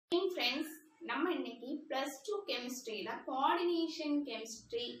நம்ம இன்னைக்கு +2 chemistryல coordination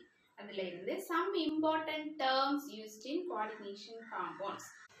chemistry அதுல இருந்து some important terms used in coordination compounds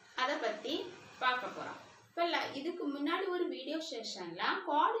அத பத்தி பார்க்க போறோம். இப்ப இதுக்கு முன்னாடி ஒரு வீடியோ செஷன்ல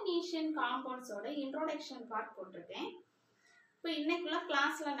coordination compounds ஓட introduction part போட்டிருக்கேன். இப்போ இன்னைக்குள்ள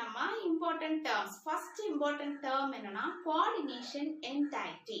கிளாஸ்ல நம்ம important terms first important term என்னன்னா coordination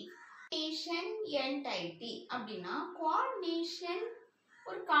entity. coordination entity அப்படினா coordination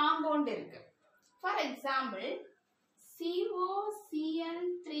ஒரு compound இருக்கு. For example,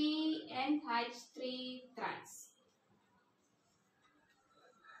 COCl3NH3 thrice.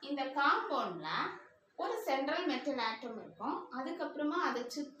 இந்த compoundல ஒரு central metal atom இருக்கும். அதுக்கு அப்புறமா அதை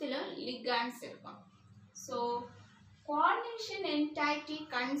சுத்தில ligands இருக்கும். So coordination entity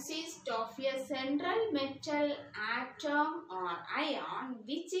consists of a central metal atom or ion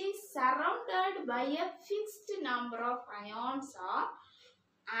which is surrounded by a fixed number of ions or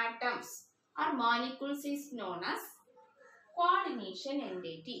atoms or molecules is known as coordination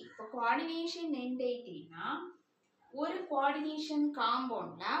entity. இப்போ coordination entity னா ஒரு coordination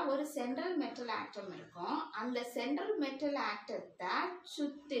compoundல ஒரு central metal atom இருக்கும். அந்த central metal atomத்தை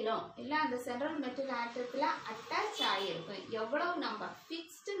சுத்திலும் இல்ல அந்த central metal atomத்துல attach ஆகியிருக்கும். எவ்வளவு நம்பர்?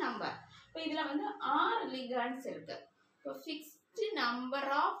 fixed number. இப்போ இதுல வந்து 6 ligands இருக்கு. இப்போ fixed number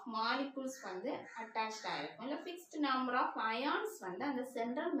of molecules வந்து attached ஆகிருக்கும். இல்ல fixed number of ions வந்து அந்த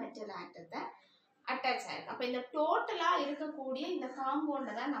central metal atomத்தை attach ஆயிருக்கு. அப்ப இந்த டோட்டலா இருக்கக்கூடிய இந்த காம்பவுண்ட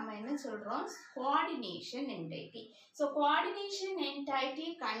தான் நம்ம என்ன சொல்றோம்? coordination entity. So coordination entity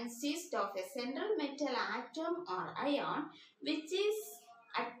consists of a central metal atom or ion which is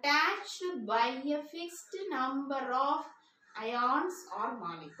attached by a fixed number of ions or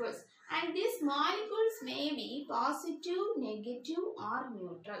molecules, and these molecules may be positive, negative or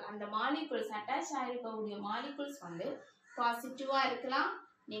neutral. அந்த molecules attach ஆயிருக்கக்கூடிய molecules வந்து பாசிட்டிவா இருக்கலாம்,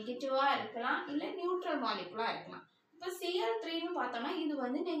 நெகட்டிவா இருக்கலாம், இல்ல neutral மாலிகுலா இருக்கலாம். இப்போ Cl3 ன்னு பார்த்தோம்னா இது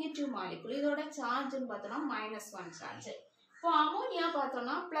வந்து நெகட்டிவ் மாலிகுல். இதோட சார்ஜ்னு பார்த்தோம்னா -1 சார்ஜ். இப்போ அமோனியா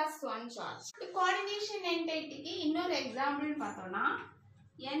பார்த்தோம்னா +1 சார்ஜ். இந்த கோஆர்டினேஷன் என்டைட்டிக்கு இன்னொரு எக்ஸாம்பிள் பார்த்தோம்னா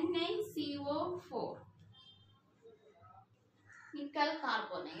NiCO4 நிக்கல்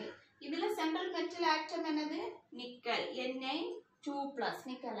கார்போனைல். இதுல சென்ட்ரல் மெட்டல் ஆட்டம் என்னது? நிக்கல். Na2+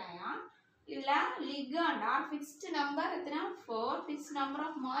 nickel ion. இதுல ligand or fixed number எத்தனை? 4. fixed number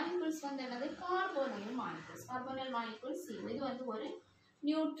of molecules வந்து என்னது? Carbonyl molecules. Carbonyl molecules CO. இது வந்து ஒரு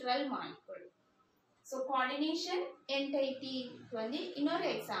neutral molecule. So coordination entity வந்து இன்னொரு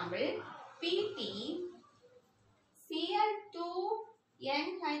எக்ஸாம்பிள் PT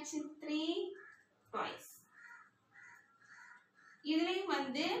Cl2NH3 twice. இதுலயும்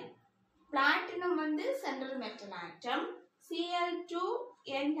வந்து platinum வந்து central metal atom,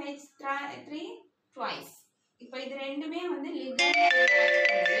 Cl2NH3 twice. இப்போ இது ரெண்டுமே வந்து ligand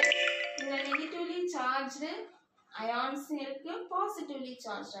இந்த negatively charged ions இருக்கு, positively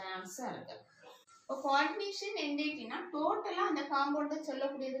charged ions இருக்கு. இப்போ coordination entity னா டோட்டலா அந்த காம்பவுண்ட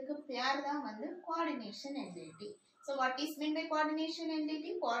சொல்லக்கூடியதுக்கு பேர் தான் வந்து coordination entity. So what is meant by coordination entity?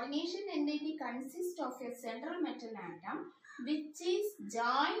 Coordination entity consists of a central metal atom which is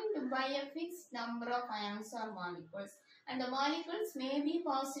joined by a fixed number of ions or molecules, and the molecules may be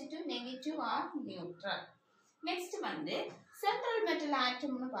positive, negative or neutral. Next வந்து central metal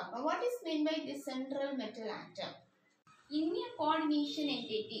atom னு பார்ப்போம். What is meant by this central metal atom? In a coordination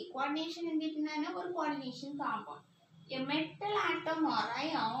entity னா என்ன? ஒரு coordination compound. A metal atom or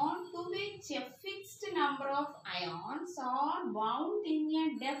ion to which a fixed number of ions are bound in a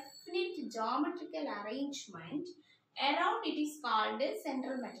definite geometrical arrangement around it is called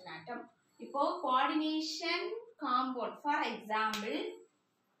central metal atom. இப்போ coordination compound, for example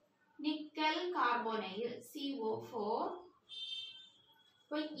nickel carbonyl CO4.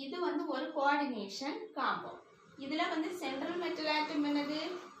 இப்போ இது வந்து ஒரு coordination compound. இதுல வந்து central metal atom என்னது?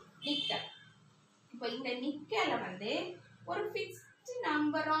 Nickel. இப்போ இந்த நிக்கல்ல வந்து ஒரு fixed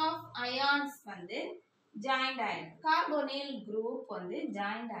number of ions வந்து joined ஆயிருக்கு. கார்போனைல் குரூப் வந்து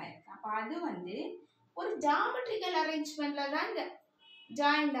joined ஆயிருக்கு. அப்ப அது வந்து ஒரு geometrical arrangementல தான் இந்த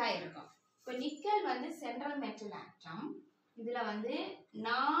joined ஆயிருக்கும். இப்போ நிக்கல் வந்து central metal atom. இதுல வந்து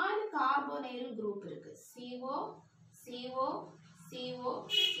 4 கார்போனைல் குரூப் இருக்கு. CO CO CO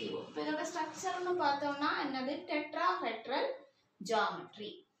CO. இப்போ இதோட ஸ்ட்ரக்சர்னு பார்த்தோம்னா என்னது? Tetrahedral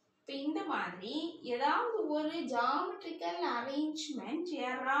geometry. இப்போ இந்த மாதிரி ஏதாவது ஒரு geometrical arrangement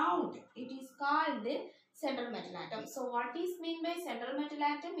around it is called central metal atom. So what is meant by central metal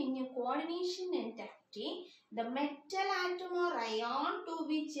atom? In a coordination entity, the metal atom or ion to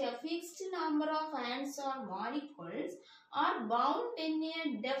which a fixed number of ions or molecules are bound in a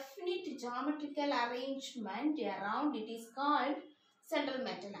definite geometrical arrangement around it is called central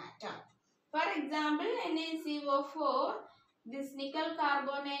metal atom. For example, NaCO4, this nickel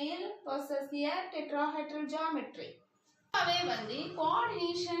carbonyl possesses a tetrahedral geometry. அவே வந்து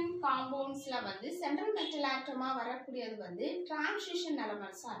coordination காம்பவுண்ட்ஸ்ல வந்து central metal ஆட்டமா வரக்கூடியது வந்து transition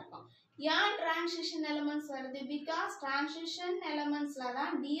எலிமெண்ட்ஸா இருக்கும். ஏன் transition elements வருது? Because transition எலிமெண்ட்ஸ்ல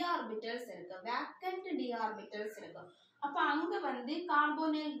தான் d orbitals இருக்கு, வேக்கன்ட் d ஆர்பிட்டல்ஸ் இருக்கு. அப்ப அங்க வந்து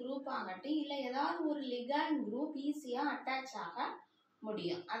கார்போனைல் குரூப் ஆகட்டும் இல்ல ஏதாவது ஒரு லிகாண்ட் குரூப் ஈஸியா அட்டாச் ஆக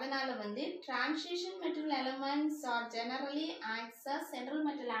முடியும். அதனால வந்து transition metal elements R generally acts as central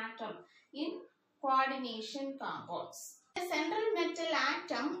metal atom in coordination compounds. The central metal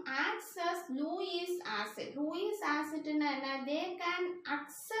atom acts as Lewis acid. Lewis acid they can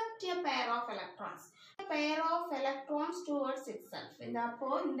accept a pair of electrons. A pair of electrons towards itself.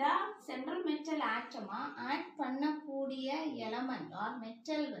 இந்த central metal atom act பண்ணக்கூடிய element or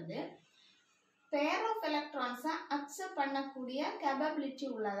metal வந்து pair of electrons accept பண்ணக்கூடிய capability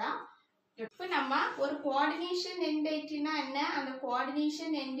உள்ளதா. இப்போ நம்ம ஒரு coordination entity-னா என்ன? அந்த coordination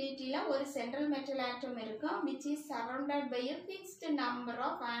entity-ல ஒரு central metal atom இருக்கும் which is surrounded by a fixed number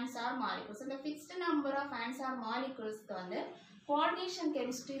of atoms or molecules. இந்த fixed number of atoms or molecules-க்கு வந்து coordination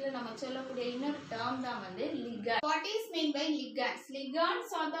chemistry-ல நம்ம சொல்லக்கூடிய இன்னொரு term தான் வந்து ligand. What is meant by ligands?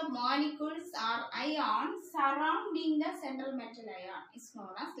 Ligands are the molecules or ions surrounding the central metal ion is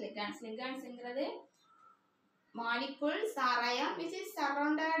known as ligands. Ligands-ங்கிறது molecules or ion which is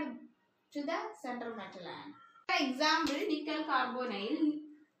surrounded to the central metal ion. For example, nickel carbonyl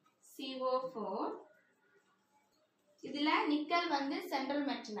CO4. இதுல nickel வந்து central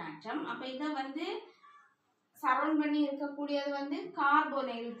metal ஆட்டம். அப்ப இத வந்து surround பண்ணி இருக்கக்கூடியது வந்து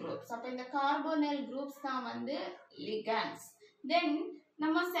carbonyl groups. அப்ப இந்த கார்போனைல் குரூப்ஸ் தான் வந்து லிகாண்ட்ஸ். தென்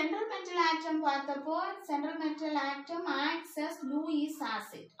நம்ம சென்ட்ரல் மெட்டல் ஆட்டம் பார்த்தப்போ சென்ட்ரல் மெட்டல் ஆட்டம் ஆக்ட்ஸ் as Lewis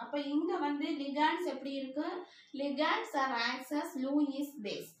acid. அப்ப இங்க வந்து லிகாண்ட்ஸ் எப்படி இருக்கு? லிகாண்ட்ஸ் R acts as Lewis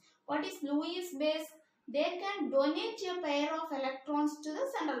base. What is Lewis base? They can donate a pair of electrons to the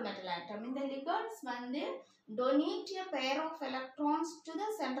central metal atom. In the ligands வந்து donate a pair of electrons to the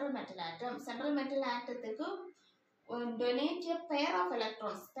central metal atom. Central metal atomத்துக்கு donate a pair of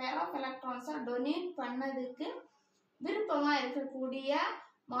electrons. Pair of electrons donate பண்ணதுக்கு விருப்பமா இருக்கக்கூடிய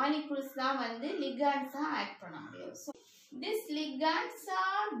molecules தான் வந்து ligands act பண்ண முடியும். So these ligands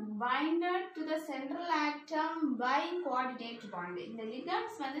are binded to the central atom by coordinate bond. இந்த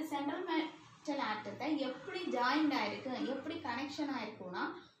ligands வந்து central metal atomத்தை எப்படி joined ஆயிருக்கு, எப்படி கனெக்ஷன் ஆயிருக்கும்னா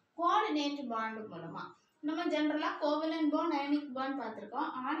coordinate bond மூலமா. நம்ம ஜெனரலா covalent bond, ionic bond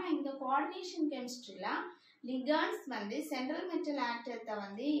பார்த்திருக்கோம். ஆனா இந்த coordination chemistryல ligands வந்து central metal atomத்தை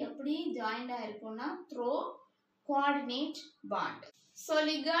வந்து எப்படி joined ஆயிருக்கும்னா through coordinate bond. So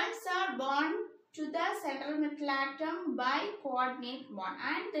ligands are bound to the central metal atom by coordinate bond,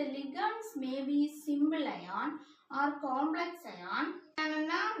 and the ligands may be simple ion or complex ion,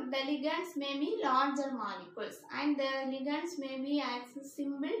 and the ligands may be larger molecules and the ligands may be as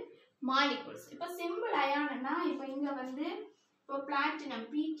simple molecules. இப்போ simple ion னா இப்போ இங்க வந்து இப்போ platinum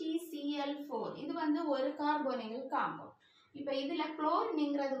PtCl4 இது வந்து ஒரு carbonyl compound. இப்போ இதுல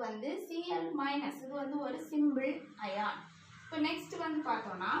குளோரின்ங்கிறது வந்து Cl- இது வந்து ஒரு simple ion. இப்போ நெக்ஸ்ட் வந்து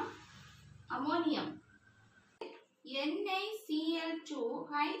பார்த்தோம்னா ammonium NaCl2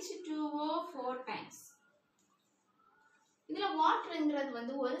 H2O 4 times. இதுல வாட்டர்ங்கிறது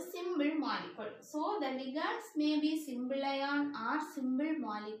வந்து ஒரு simple molecule. So the ligands may be simple ion or simple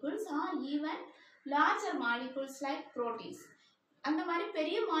molecules or even larger molecules like proteins. அந்த மாதிரி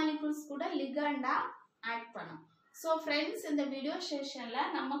பெரிய molecules கூட ligand-ஆ ஆக்ட் பண்ணும். So friends, இந்த வீடியோ செஷன்ல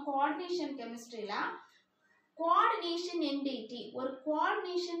நம்ம coordination chemistryல coordination entity ஒரு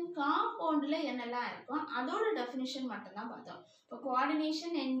coordination compoundல என்னெல்லாம் இருக்கும் அதோட definition மட்டும் தான் பார்த்தோம். இப்போ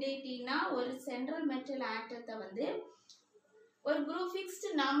coordination entity-னா ஒரு central metal atomத்தை வந்து ஒரு group fixed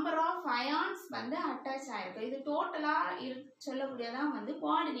number of ions வந்து attach ஆயிருக்கு. இது டோட்டலா சொல்லக்கூடியதான் வந்து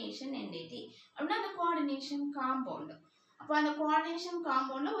coordination entity. அப்படின்னா அந்த coordination compound. அப்போ அந்த coordination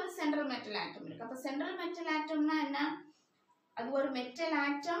compoundல ஒரு central metal atom இருக்கு. அப்போ central metal atomனா என்ன? அது ஒரு metal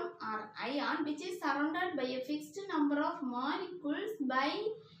atom or ion which is surrounded by a fixed number of molecules by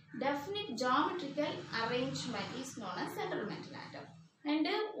definite geometrical arrangement is known as central metal atom. And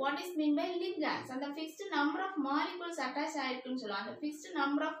what is meant by ligands? And the fixed number of molecules attached ஆயிருக்குன்னு சொல்லுவாங்க. அந்த fixed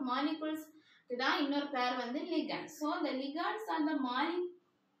number of molecules தான் இன்னொரு பேர் வந்து ligands. So the ligands are the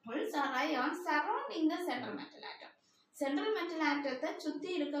molecules or ions surrounding the central metal atom. Central metal atomத்தை சுத்தி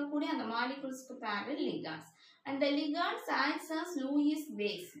இருக்கக்கூடிய அந்த moleculesக்கு பேர் ligands. And the ligands acts as Lewis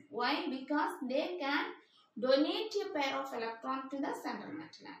base. Why? Because they can donate a pair of electrons to the central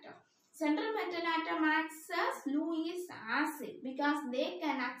metal atom. Central metal atom acts as Lewis acid because they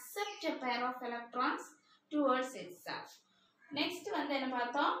can accept a pair of electrons towards itself. Next வந்து என்ன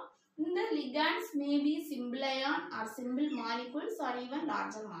பார்த்தோம்? இந்த ligands may be simple ion or simple molecules or even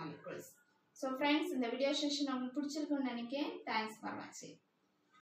larger molecules. So friends, இந்த video session உங்களுக்கு பிடிச்சிருக்கும்னு நினைக்கிறேன். Thanks for watching.